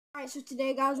Alright, so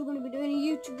today guys we're going to be doing a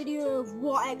YouTube video of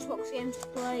what Xbox games to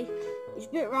play. It's a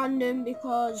bit random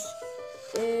because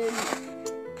I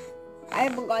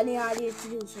haven't got any idea to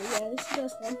do, so yeah, this is the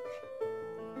first one.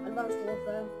 Advanced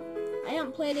Warfare. I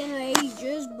haven't played in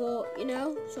ages, but you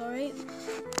know, sorry.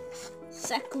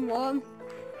 Second one,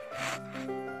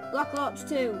 Black Ops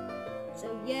 2.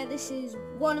 So yeah, this is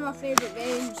one of my favourite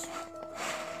games.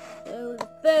 So the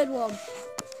third one,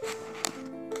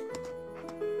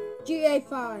 GTA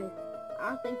 5.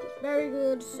 I think it's very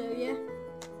good, so yeah.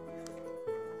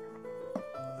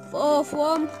 Fourth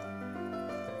one,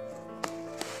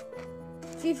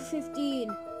 FIFA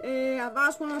 15.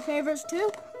 That's one of my favourites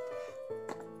too.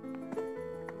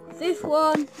 Fifth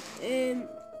one,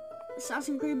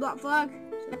 Assassin's Creed Black Flag.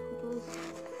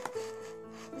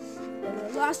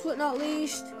 Last but not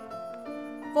least,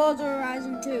 Forza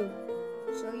Horizon 2.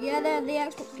 So yeah, they're the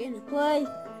Xbox games to play.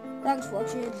 Thanks for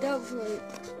watching. Don't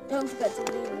forget to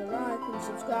leave a like and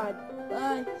subscribe.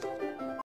 Bye.